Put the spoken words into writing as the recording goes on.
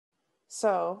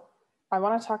So I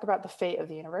want to talk about the fate of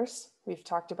the universe. We've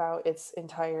talked about its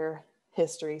entire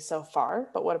history so far,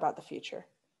 but what about the future?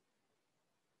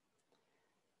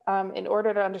 In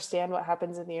order to understand what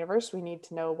happens in the universe, we need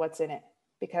to know what's in it.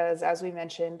 Because as we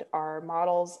mentioned, our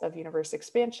models of universe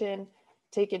expansion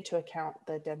take into account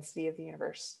the density of the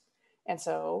universe. And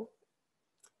so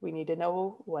we need to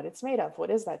know what it's made of.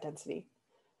 What is that density?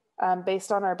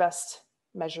 Based on our best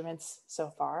measurements so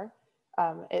far,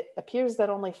 it appears that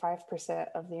only 5%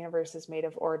 of the universe is made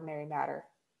of ordinary matter.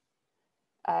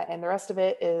 And the rest of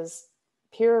it is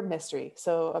pure mystery.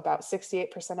 So about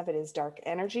 68% of it is dark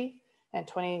energy and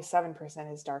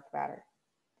 27% is dark matter.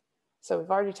 So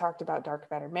we've already talked about dark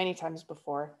matter many times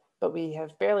before, but we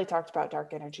have barely talked about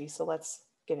dark energy. So let's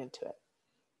get into it.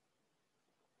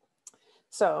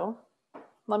 So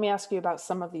let me ask you about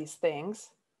some of these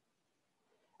things.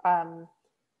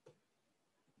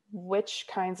 Which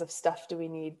kinds of stuff do we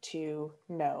need to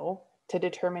know to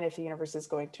determine if the universe is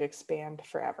going to expand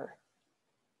forever?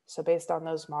 So based on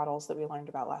those models that we learned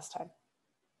about last time.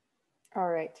 All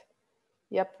right.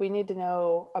 Yep, we need to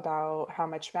know about how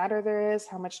much matter there is,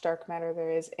 how much dark matter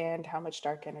there is, and how much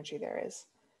dark energy there is.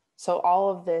 So all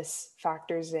of this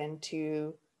factors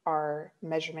into our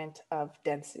measurement of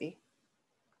density.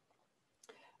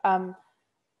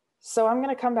 So I'm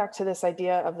going to come back to this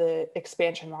idea of the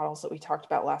expansion models that we talked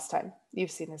about last time.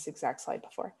 You've seen this exact slide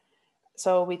before.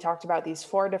 So we talked about these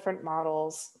 4 different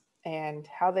models and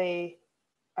how they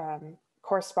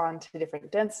correspond to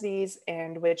different densities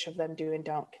and which of them do and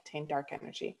don't contain dark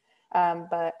energy.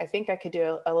 But I think I could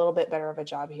do a little bit better of a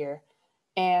job here.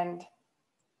 And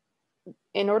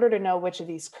in order to know which of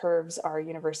these curves our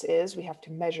universe is, we have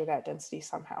to measure that density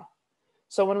somehow.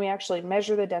 So when we actually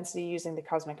measure the density using the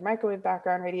cosmic microwave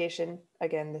background radiation,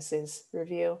 again, this is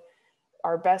review,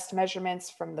 our best measurements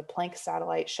from the Planck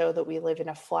satellite show that we live in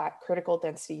a flat critical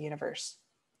density universe.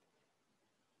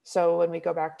 So when we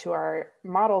go back to our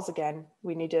models again,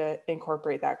 we need to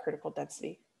incorporate that critical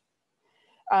density.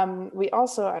 We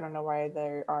also, I don't know why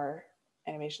there are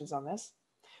animations on this.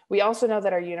 We also know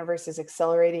that our universe is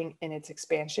accelerating in its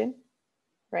expansion,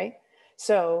 right?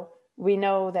 So we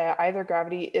know that either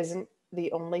gravity isn't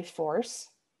the only force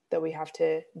that we have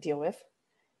to deal with.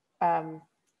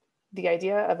 The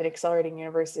idea of an accelerating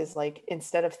universe is like,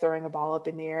 instead of throwing a ball up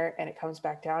in the air and it comes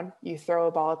back down, you throw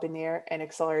a ball up in the air and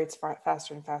accelerates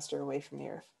faster and faster away from the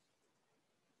Earth.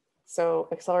 So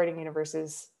accelerating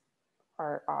universes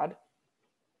are odd.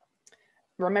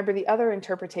 Remember, the other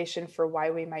interpretation for why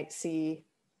we might see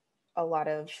a lot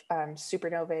of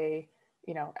supernovae,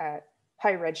 at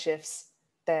high redshifts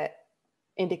that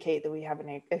indicate that we have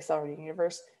an accelerating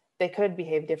universe, they could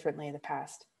behave differently in the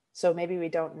past. So maybe we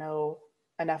don't know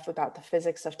enough about the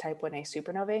physics of type 1a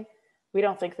supernovae. We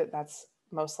don't think that that's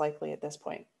most likely at this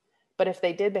point. But if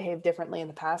they did behave differently in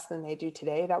the past than they do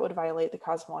today, that would violate the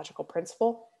cosmological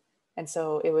principle. And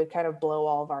so it would kind of blow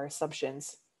all of our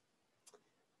assumptions.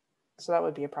 So that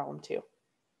would be a problem too.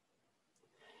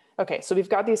 Okay, so we've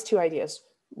got these 2 ideas.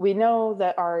 We know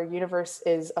that our universe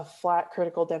is a flat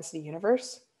critical density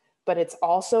universe, but it's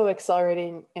also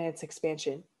accelerating in its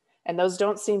expansion. And those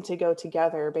don't seem to go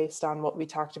together based on what we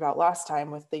talked about last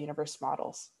time with the universe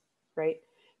models, right?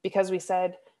 Because we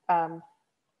said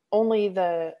only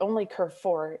curve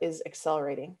 4 is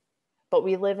accelerating, but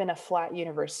we live in a flat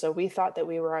universe. So we thought that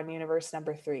we were on universe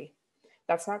number 3.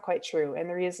 That's not quite true. And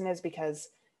the reason is because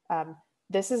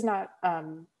this is not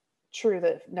true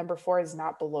that number 4 is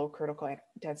not below critical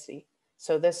density.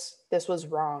 So this was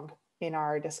wrong in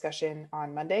our discussion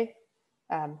on Monday.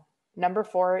 Number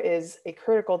 4 is a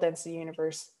critical density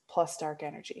universe plus dark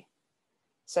energy.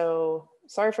 So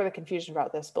sorry for the confusion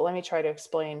about this, but let me try to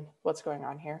explain what's going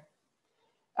on here.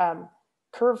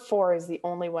 Curve 4 is the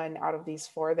only one out of these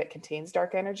 4 that contains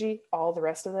dark energy. All the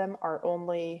rest of them are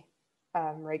only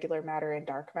regular matter and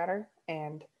dark matter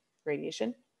and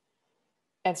radiation.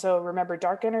 And so remember,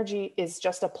 dark energy is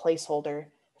just a placeholder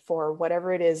for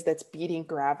whatever it is that's beating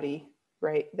gravity,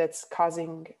 right? That's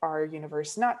causing our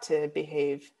universe not to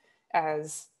behave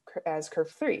as curve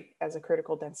 3, as a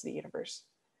critical density universe.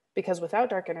 Because without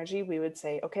dark energy, we would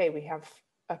say, okay, we have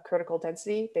a critical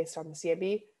density based on the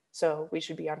CMB, so we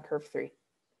should be on curve 3.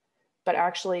 But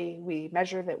actually, we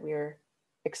measure that we're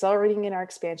accelerating in our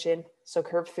expansion, so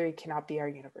curve 3 cannot be our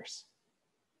universe.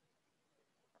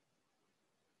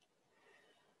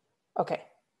 Okay.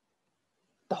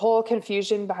 The whole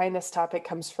confusion behind this topic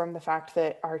comes from the fact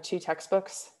that our 2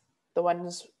 textbooks, the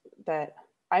ones that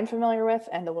I'm familiar with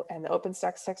and the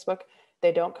OpenStax textbook,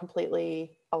 they don't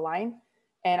completely align.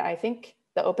 And I think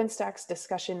the OpenStax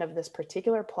discussion of this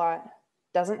particular plot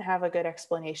doesn't have a good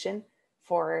explanation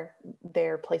for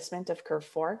their placement of curve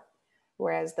 4.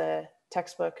 whereas the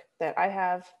textbook that I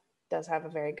have does have a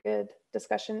very good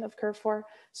discussion of curve 4.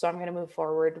 So I'm going to move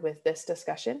forward with this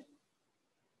discussion,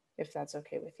 if that's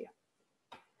okay with you.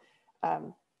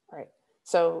 All right.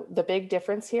 So the big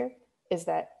difference here is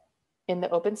that in the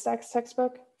OpenStax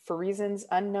textbook, for reasons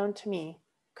unknown to me,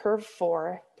 curve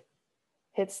 4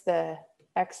 hits the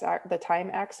time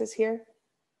axis here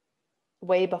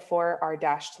way before our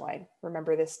dashed line.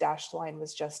 Remember, this dashed line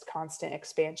was just constant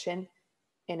expansion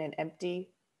in an empty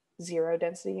zero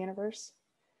density universe.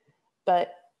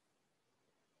 But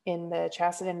in the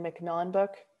Chastaden-Macmillan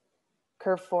book,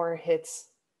 curve 4 hits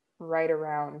right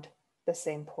around the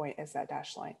same point as that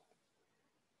dashed line.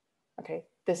 Okay,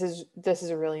 this is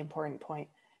a really important point.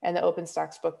 And the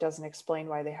OpenStax book doesn't explain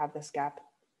why they have this gap.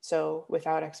 So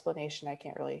without explanation, I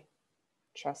can't really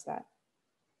trust that.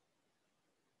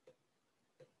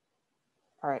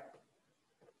 All right.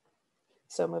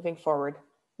 So moving forward,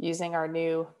 using our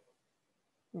new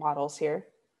models here.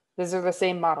 These are the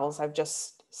same models. I've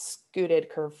just scooted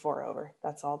curve 4 over.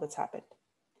 That's all that's happened.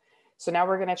 So now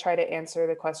we're going to try to answer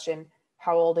the question,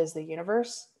 how old is the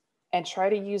universe? And try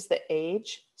to use the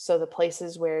age, so the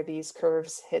places where these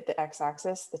curves hit the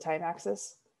x-axis, the time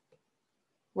axis.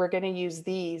 We're going to use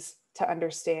these to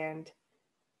understand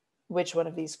which one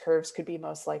of these curves could be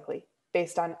most likely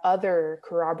based on other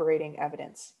corroborating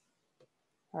evidence.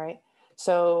 All right.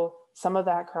 So some of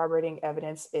that corroborating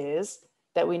evidence is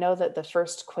that we know that the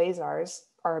first quasars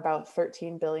are about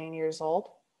 13 billion years old.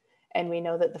 And we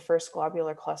know that the first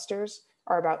globular clusters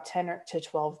are about 10 to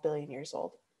 12 billion years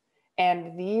old.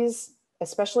 And these,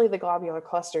 especially the globular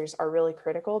clusters, are really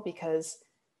critical because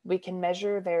we can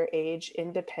measure their age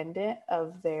independent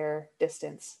of their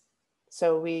distance.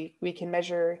 So we can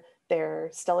measure their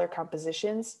stellar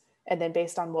compositions, and then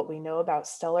based on what we know about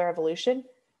stellar evolution,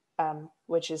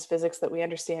 which is physics that we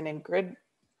understand in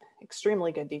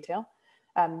extremely good detail,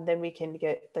 then we can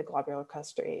get the globular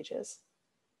cluster ages.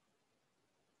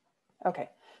 Okay,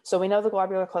 so we know the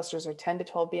globular clusters are 10 to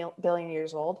 12 billion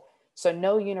years old. So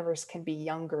no universe can be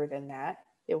younger than that.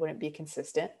 It wouldn't be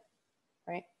consistent,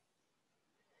 right?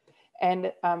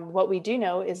 And what we do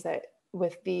know is that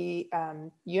with the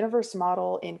universe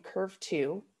model in curve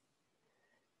 2,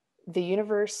 the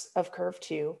universe of curve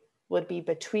 2 would be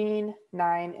between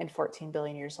 9 and 14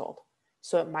 billion years old.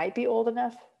 So it might be old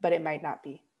enough, but it might not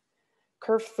be.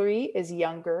 Curve 3 is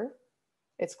younger.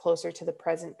 It's closer to the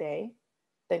present day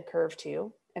than curve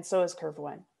 2, and so is curve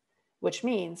 1, which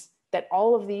means that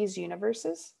all of these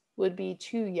universes would be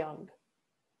too young.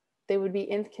 They would be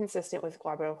inconsistent with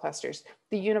globular clusters.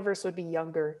 The universe would be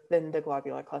younger than the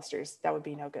globular clusters. That would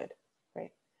be no good,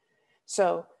 right?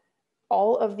 So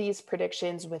all of these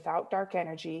predictions without dark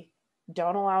energy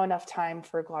don't allow enough time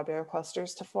for globular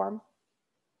clusters to form.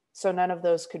 So none of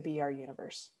those could be our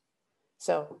universe.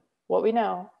 So what we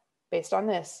know based on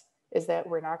this is that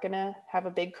we're not going to have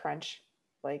a big crunch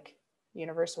like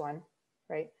universe 1,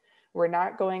 right? We're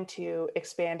not going to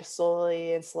expand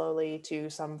slowly and slowly to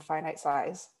some finite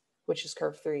size, which is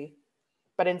curve 3.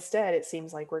 But instead, it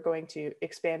seems like we're going to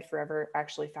expand forever,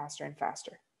 actually faster and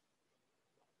faster.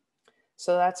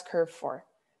 So that's curve 4.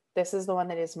 This is the one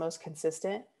that is most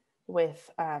consistent with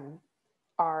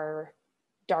our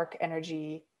dark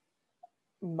energy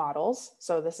models.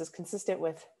 So this is consistent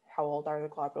with how old are the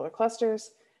globular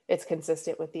clusters. It's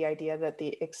consistent with the idea that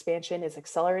the expansion is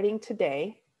accelerating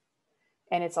today.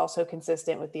 And it's also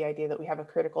consistent with the idea that we have a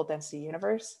critical density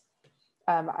universe.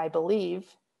 I believe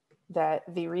that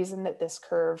the reason that this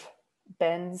curve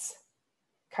bends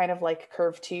kind of like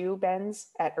curve 2 bends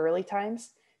at early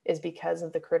times is because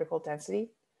of the critical density.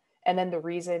 And then the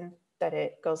reason that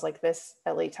it goes like this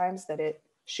at late times, that it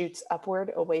shoots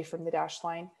upward away from the dashed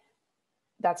line,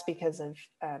 that's because of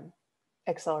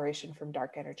acceleration from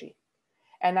dark energy.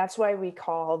 And that's why we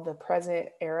call the present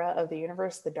era of the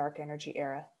universe the dark energy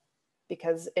era,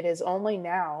 because it is only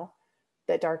now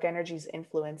that dark energy's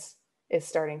influence is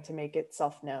starting to make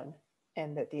itself known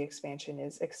and that the expansion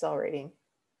is accelerating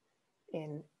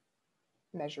in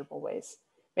measurable ways.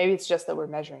 Maybe it's just that we're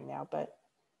measuring now, but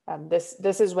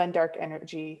this is when dark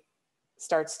energy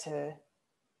starts to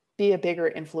be a bigger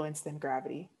influence than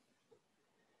gravity.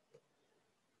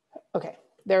 Okay,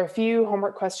 there are a few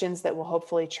homework questions that will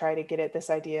hopefully try to get at this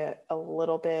idea a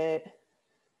little bit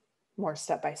more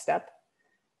step by step.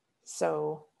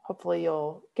 So hopefully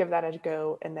you'll give that a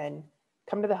go and then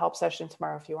come to the help session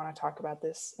tomorrow if you want to talk about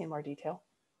this in more detail.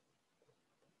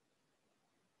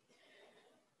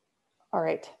 All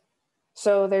right,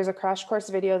 so there's a crash course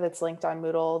video that's linked on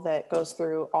Moodle that goes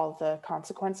through all the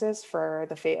consequences for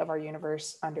the fate of our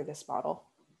universe under this model.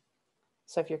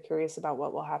 So if you're curious about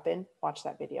what will happen, watch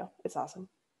that video. It's awesome.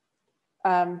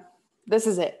 this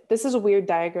is it. This is a weird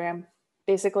diagram.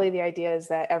 Basically, the idea is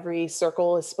that every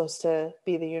circle is supposed to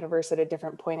be the universe at a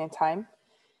different point in time.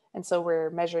 And so we're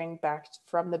measuring back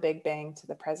from the Big Bang to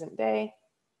the present day,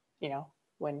 you know,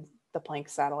 when the Planck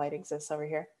satellite exists over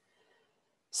here.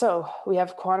 So we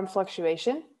have quantum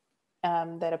fluctuation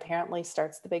that apparently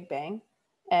starts the Big Bang.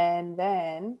 And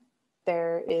then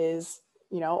there is,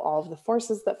 you know, all of the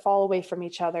forces that fall away from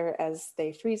each other as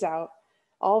they freeze out,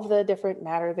 all of the different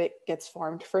matter that gets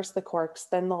formed, first the quarks,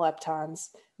 then the leptons,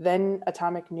 then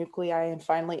atomic nuclei, and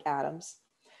finally atoms.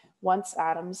 Once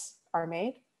atoms are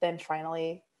made, then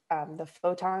finally the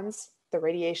photons, the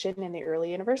radiation in the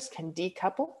early universe can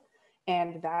decouple.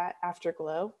 And that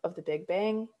afterglow of the Big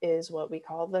Bang is what we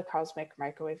call the cosmic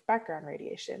microwave background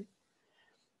radiation.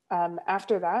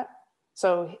 After that,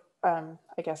 so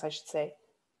I guess I should say,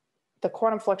 the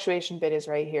quantum fluctuation bit is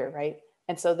right here, right?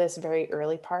 And so this very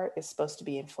early part is supposed to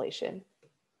be inflation,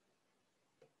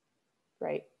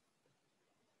 right?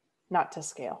 Not to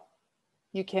scale.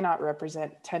 You cannot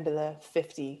represent 10 to the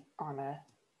 50 on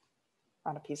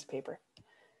a piece of paper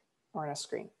or on a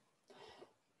screen.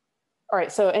 All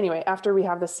right, so anyway, after we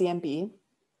have the CMB,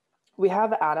 we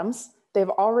have atoms. They've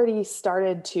already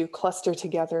started to cluster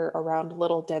together around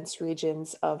little dense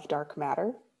regions of dark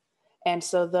matter. And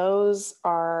so those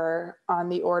are on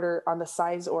the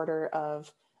size order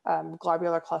of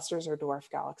globular clusters or dwarf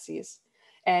galaxies.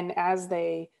 And as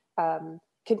they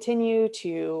continue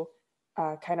to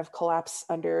kind of collapse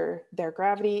under their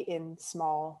gravity in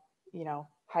small, you know,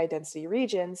 high density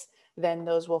regions, then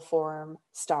those will form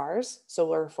stars. So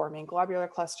we're forming globular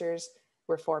clusters,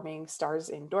 we're forming stars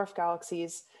in dwarf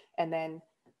galaxies, and then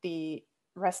the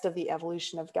rest of the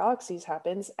evolution of galaxies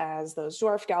happens as those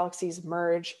dwarf galaxies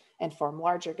merge and form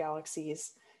larger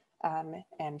galaxies,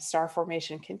 and star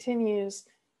formation continues.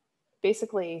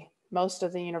 Basically, most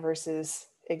of the universe's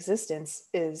existence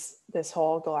is this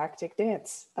whole galactic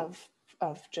dance of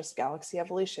just galaxy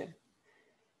evolution.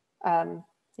 You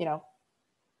know,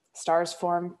 stars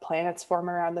form, planets form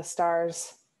around the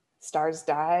stars, stars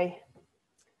die.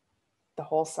 The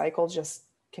whole cycle just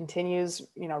continues,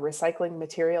 you know, recycling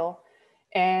material.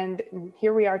 And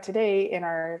here we are today in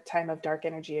our time of dark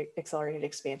energy accelerated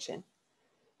expansion.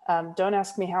 Don't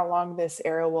ask me how long this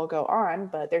era will go on,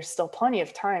 but there's still plenty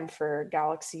of time for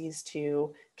galaxies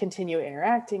to continue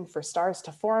interacting, for stars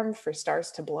to form, for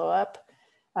stars to blow up.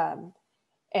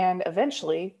 And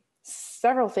eventually,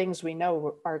 several things we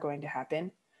know are going to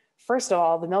happen. First of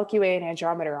all, the Milky Way and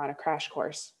Andromeda are on a crash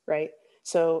course, right?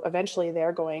 So eventually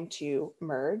they're going to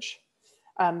merge.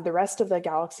 The rest of the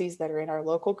galaxies that are in our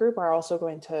local group are also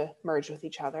going to merge with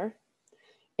each other.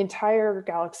 Entire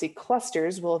galaxy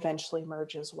clusters will eventually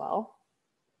merge as well.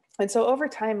 And so over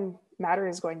time, matter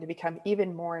is going to become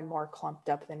even more and more clumped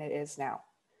up than it is now.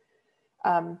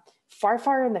 Far,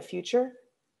 far in the future,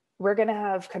 we're going to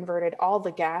have converted all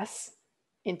the gas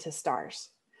into stars,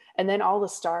 and then all the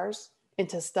stars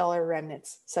into stellar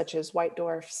remnants, such as white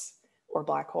dwarfs or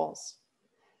black holes,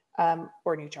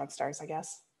 or neutron stars, I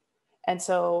guess. And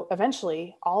so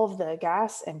eventually, all of the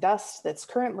gas and dust that's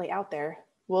currently out there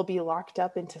will be locked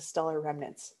up into stellar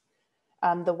remnants.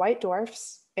 The white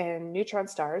dwarfs and neutron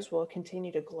stars will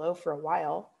continue to glow for a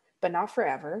while, but not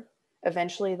forever.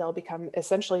 Eventually, they'll become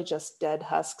essentially just dead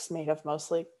husks made of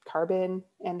mostly carbon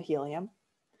and helium.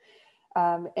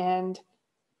 And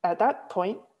at that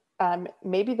point,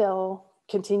 maybe they'll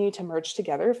continue to merge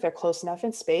together if they're close enough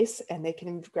in space and they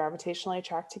can gravitationally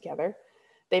attract together.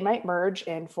 They might merge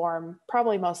and form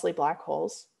probably mostly black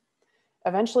holes.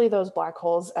 Eventually, those black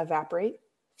holes evaporate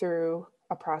through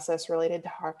a process related to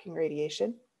Hawking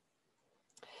radiation.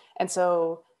 And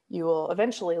so you will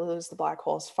eventually lose the black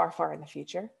holes far, far in the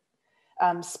future.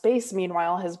 Space,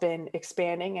 meanwhile, has been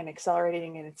expanding and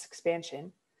accelerating in its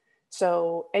expansion.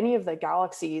 So any of the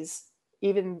galaxies,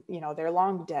 even, you know, they're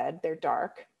long dead, they're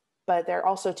dark, but they're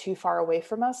also too far away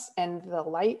from us. And the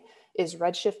light is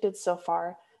redshifted so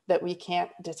far that we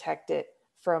can't detect it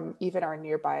from even our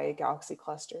nearby galaxy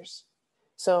clusters.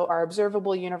 So our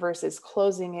observable universe is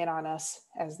closing in on us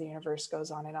as the universe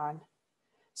goes on and on.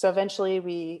 So eventually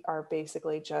we are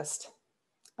basically just,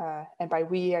 and by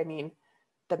we, I mean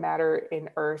the matter in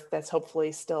Earth that's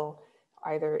hopefully still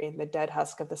either in the dead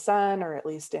husk of the sun or at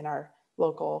least in our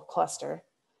local cluster,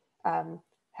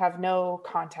 have no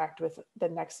contact with the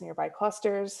next nearby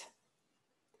clusters.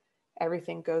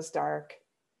 Everything goes dark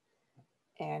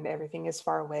and everything is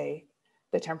far away.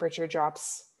 The temperature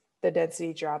drops, the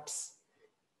density drops.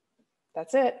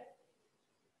 That's it.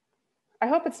 I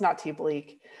hope it's not too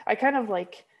bleak. I kind of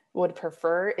would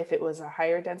prefer if it was a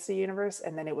higher density universe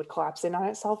and then it would collapse in on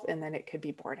itself and then it could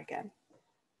be born again.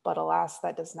 But alas,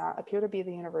 that does not appear to be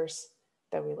the universe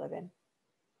that we live in.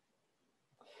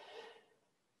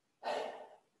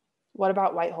 What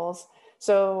about white holes?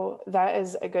 So that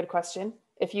is a good question.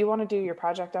 If you want to do your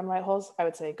project on white holes, I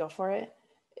would say go for it.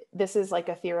 This is like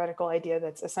a theoretical idea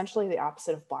that's essentially the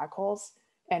opposite of black holes,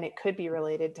 and it could be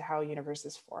related to how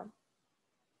universes form.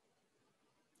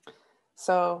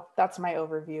 So that's my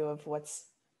overview of what's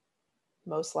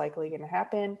most likely going to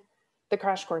happen. The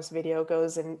crash course video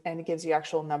goes and gives you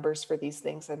actual numbers for these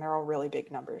things, and they're all really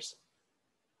big numbers.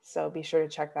 So be sure to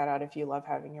check that out if you love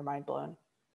having your mind blown.